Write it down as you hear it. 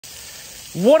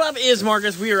What up is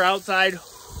Marcus? We are outside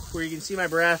where you can see my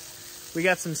breath. We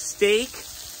got some steak,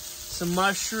 some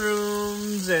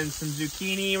mushrooms, and some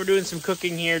zucchini. We're doing some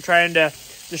cooking here, trying to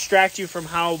distract you from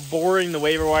how boring the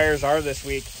waiver wires are this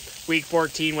week. Week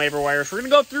 14 waiver wires. We're going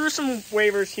to go through some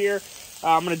waivers here.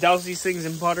 I'm going to douse these things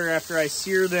in butter after I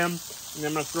sear them, and then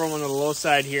I'm going to throw them on the low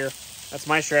side here. That's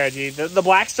my strategy. The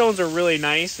Blackstones are really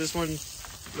nice. This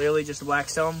one's really just a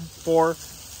Blackstone 4.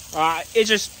 It's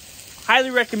just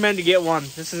highly recommend to get one.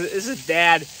 This is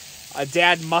a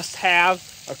dad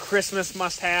must-have, a Christmas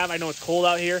must-have. I know it's cold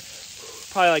out here,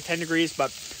 probably like 10 degrees,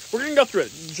 but we're going to go through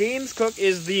it. James Cook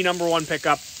is the number one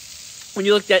pickup. When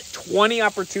you looked at 20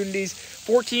 opportunities,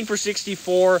 14 for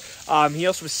 64. He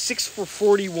also was 6 for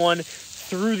 41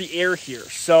 through the air here.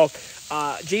 So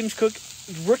James Cook,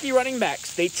 rookie running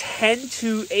backs, they tend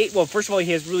to, well, first of all,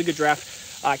 he has really good draft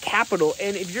capital.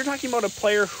 And if you're talking about a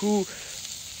player who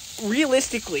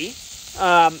realistically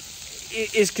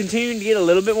is continuing to get a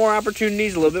little bit more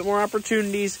opportunities,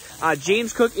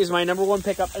 James Cook is my number one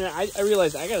pickup. And I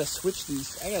realized I got to switch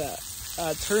these. I got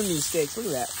to turn these steaks. Look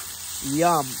at that.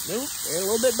 Yum. Nope, they're a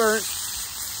little bit burnt.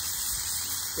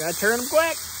 Got to turn them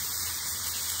quick.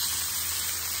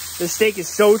 This steak is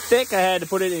so thick, I had to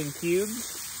put it in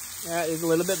cubes. That is a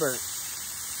little bit burnt.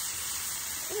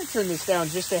 I'm going to turn this down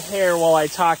just a hair while I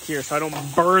talk here so I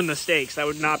don't burn the steaks. That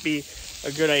would not be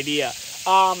a good idea.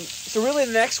 So really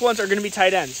the next ones are going to be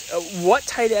tight ends. What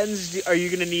tight ends are you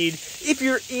going to need if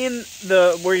you're in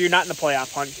where you're not in the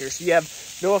playoff hunt here? So you have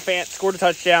Noah Fant, scored a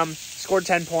touchdown, scored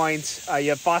 10 points. You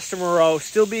have Foster Moreau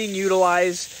still being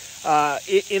utilized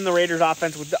in the Raiders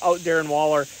offense without Darren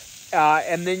Waller.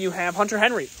 And then you have Hunter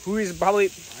Henry, who is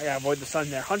probably, I gotta avoid the sun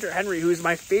there, Hunter Henry, who is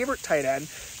my favorite tight end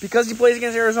because he plays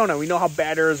against Arizona. We know how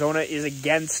bad Arizona is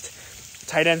against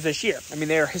tight ends this year. I mean,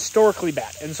 they are historically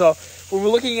bad. And so when we're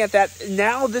looking at that,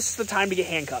 now this is the time to get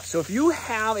handcuffed. So if you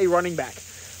have a running back,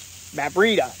 Matt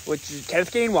Breida, which is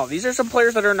Kenneth Gainwell, these are some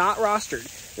players that are not rostered.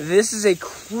 This is a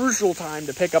crucial time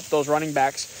to pick up those running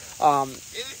backs.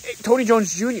 Tony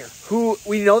Jones Jr., who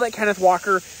we know that Kenneth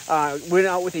Walker went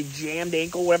out with a jammed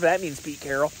ankle, whatever that means, Pete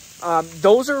Carroll.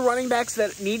 Those are running backs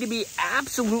that need to be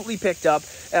absolutely picked up.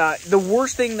 The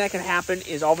worst thing that can happen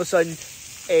is all of a sudden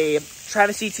a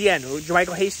Travis Etienne, or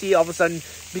Jermichael Hasty, all of a sudden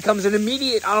becomes an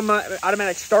immediate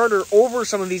automatic starter over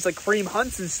some of these like Kareem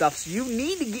Hunts and stuff. So you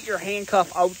need to get your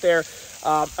handcuff out there.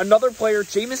 Another player,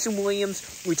 Jameson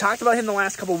Williams, we talked about him the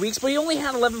last couple of weeks, but he only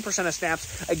had 11% of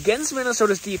snaps against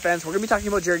Minnesota's defense. We're going to be talking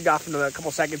about Jared Goff in a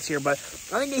couple seconds here, but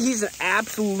I think he's an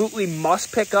absolutely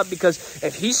must pick up because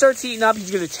if he starts heating up,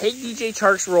 he's going to take DJ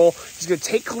Chark's role. He's going to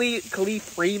take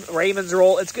Khalif Raymond's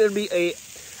role. It's going to be a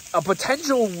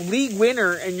potential league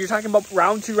winner, and you're talking about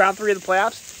round 2, round 3 of the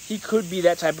playoffs. He could be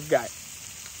that type of guy.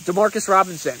 Demarcus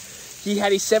Robinson. He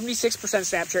had a 76%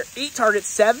 snap share, 8 targets,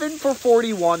 7 for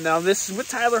 41. Now, this is with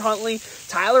Tyler Huntley.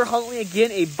 Tyler Huntley,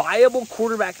 again, a viable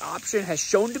quarterback option, has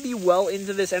shown to be well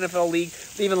into this NFL league.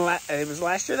 Even it was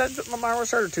last year that Lamar was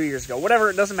started, 2 years ago. Whatever,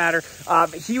 it doesn't matter.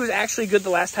 He was actually good the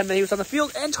last time that he was on the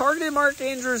field and targeted Mark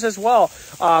Andrews as well,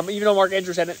 even though Mark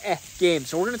Andrews had an game.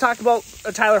 So we're going to talk about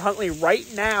Tyler Huntley right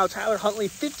now. Tyler Huntley,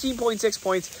 15.6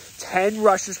 points, 10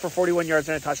 rushes for 41 yards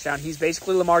and a touchdown. He's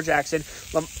basically Lamar Jackson.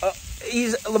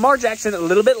 He's Lamar Jackson a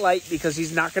little bit light because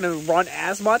he's not going to run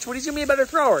as much, but he's going to be a better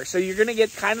thrower. So you're going to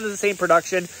get kind of the same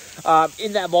production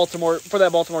in that Baltimore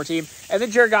team. And then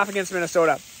Jared Goff against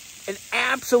Minnesota, an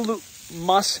absolute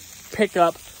must pick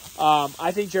up.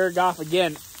 I think Jared Goff,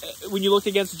 again, when you look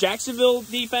against the Jacksonville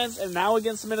defense and now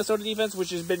against the Minnesota defense, which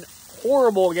has been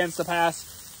horrible against the pass,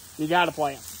 you got to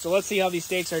play him. So let's see how these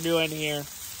steaks are doing here.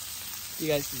 You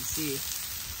guys can see.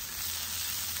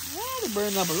 They're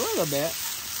burning up a little bit.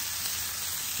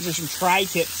 These are some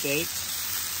tri-tip steaks.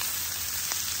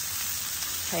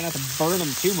 Try not to burn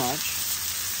them too much.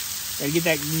 Gotta get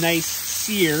that nice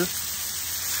sear.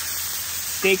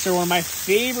 Steaks are one of my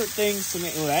favorite things to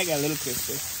make. Oh, that got a little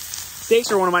crispy. Steaks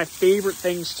are one of my favorite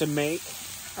things to make.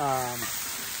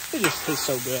 They just taste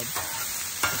so good.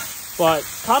 But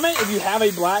comment if you have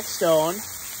a Blackstone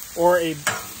or a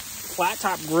flat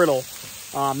top griddle.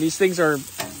 These things are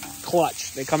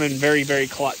clutch. They come in very, very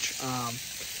clutch.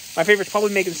 My favorite's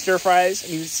probably making stir fries.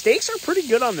 I mean, steaks are pretty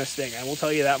good on this thing, I will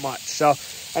tell you that much. So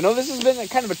I know this has been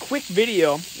kind of a quick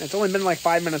video. It's only been like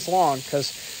 5 minutes long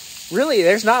because really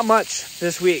there's not much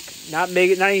this week. Not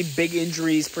any big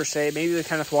injuries per se. Maybe the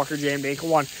Kenneth Walker jammed ankle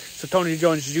one. So Tony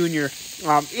Jones Jr.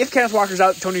 If Kenneth Walker's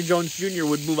out, Tony Jones Jr.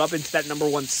 would move up into that number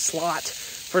 1 slot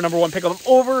for number 1 pickup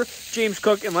over James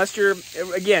Cook, unless you're,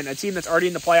 again, a team that's already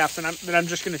in the playoffs, then I'm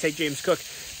just going to take James Cook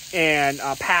and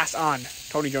pass on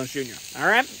Tony Jones Jr. All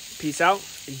right, peace out.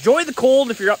 Enjoy the cold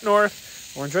if you're up north.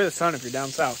 or enjoy the sun if you're down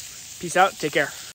south. Peace out. Take care.